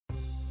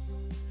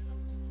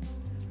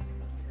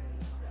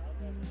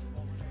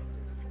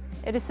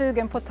Är du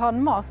sugen på att ta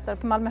en master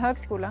på Malmö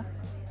högskola?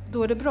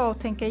 Då är det bra att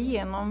tänka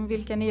igenom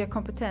vilka nya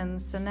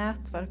kompetenser,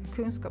 nätverk och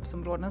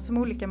kunskapsområden som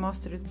olika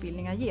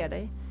masterutbildningar ger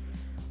dig.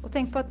 Och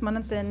tänk på att man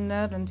inte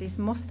nödvändigtvis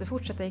måste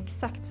fortsätta i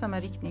exakt samma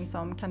riktning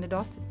som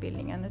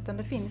kandidatutbildningen, utan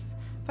det finns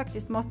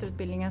faktiskt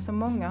masterutbildningar som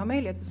många har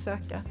möjlighet att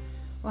söka.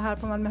 Och här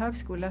på Malmö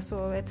högskola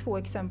så är 2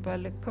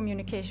 exempel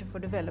Communication for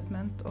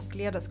Development och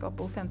ledarskap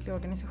och offentlig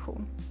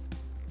organisation.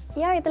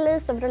 Jag heter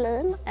Lisa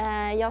Brolin.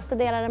 Jag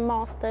studerade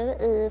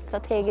master i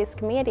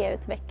strategisk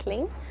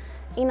medieutveckling.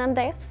 Innan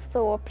dess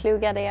så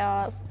pluggade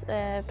jag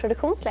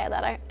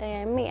produktionsledare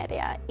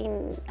media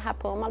här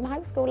på Malmö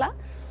högskola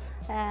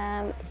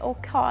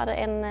och har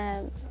en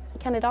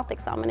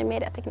kandidatexamen i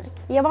medieteknik.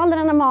 Jag valde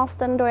denna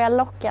mastern då jag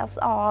lockas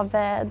av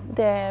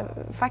det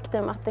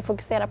faktum att det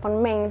fokuserar på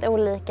en mängd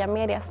olika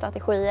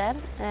mediestrategier.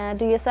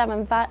 Det ges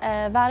även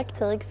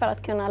verktyg för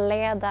att kunna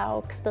leda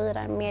och styra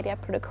en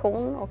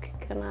medieproduktion och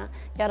kunna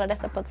göra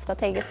detta på ett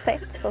strategiskt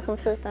sätt, så som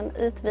titeln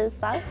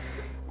utvisar.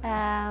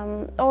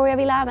 Och jag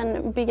vill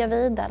även bygga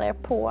vidare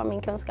på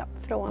min kunskap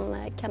från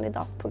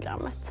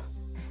kandidatprogrammet.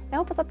 Jag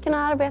hoppas att kunna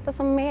arbeta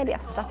som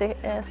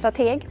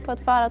mediestrateg på ett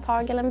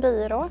företag eller en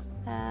byrå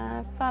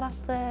för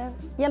att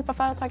hjälpa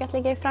företag att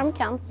ligga i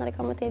framkant när det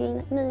kommer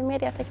till ny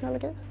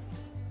medieteknologi.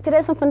 Till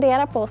dig som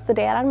funderar på att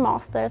studera en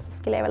master så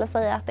skulle jag vilja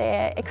säga att det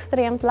är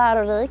extremt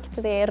lärorikt,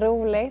 det är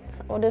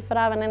roligt och du får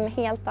även en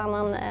helt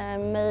annan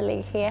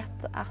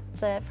möjlighet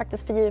att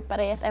faktiskt fördjupa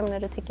dig i ett ämne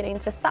du tycker är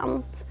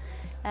intressant.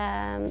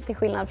 Till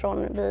skillnad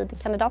från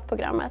vid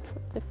kandidatprogrammet.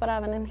 Du får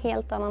även en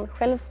helt annan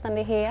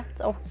självständighet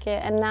och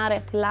en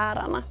närhet till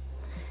lärarna.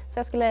 Så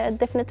jag skulle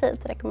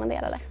definitivt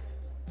rekommendera det.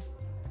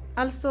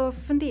 Alltså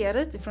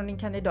fundera utifrån din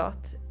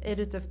kandidat. Är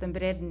du ute efter en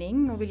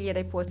breddning och vill ge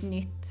dig på ett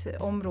nytt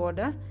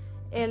område?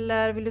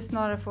 Eller vill du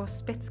snarare få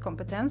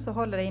spetskompetens och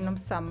hålla dig inom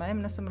samma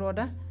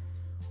ämnesområde?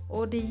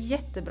 Och det är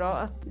jättebra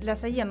att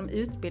läsa igenom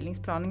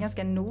utbildningsplanen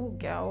ganska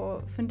noga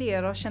och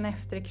fundera och känna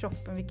efter i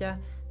kroppen vilka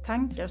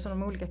tankar som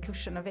de olika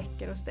kurserna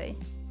väcker hos dig.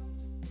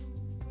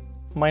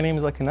 My name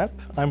is Akinalp.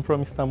 I'm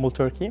from Istanbul,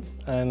 Turkey,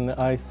 and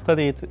I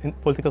studied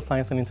political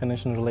science and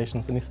international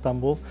relations in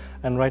Istanbul.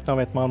 And right now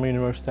at Malmö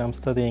University, I'm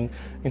studying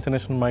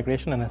international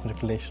migration and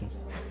ethnic relations.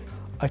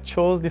 I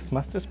chose this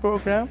master's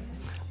program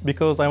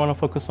because I want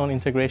to focus on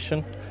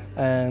integration,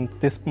 and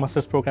this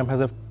master's program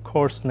has a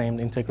course named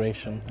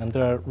integration, and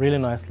there are really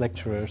nice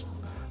lecturers,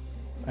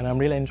 and I'm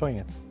really enjoying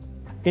it.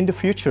 In the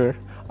future,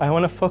 I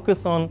want to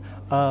focus on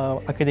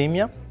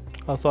academia.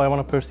 So I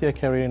want to pursue a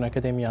career in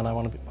academia, and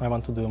I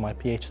want to do my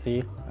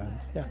PhD, and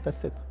yeah,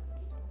 that's it.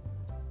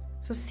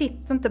 Så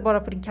sitt inte bara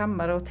på din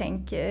kammare och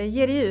tänk.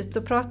 Ge dig ut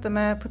och prata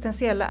med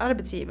potentiella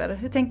arbetsgivare.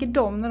 Hur tänker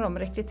de när de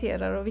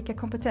rekryterar och vilka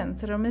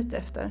kompetenser är de ute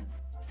efter?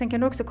 Sen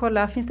kan du också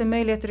kolla, finns det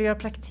möjligheter att göra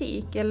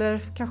praktik eller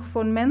kanske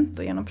få en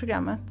mentor genom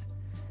programmet?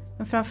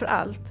 Men framför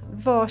allt,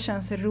 vad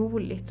känns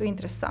roligt och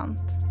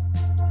intressant?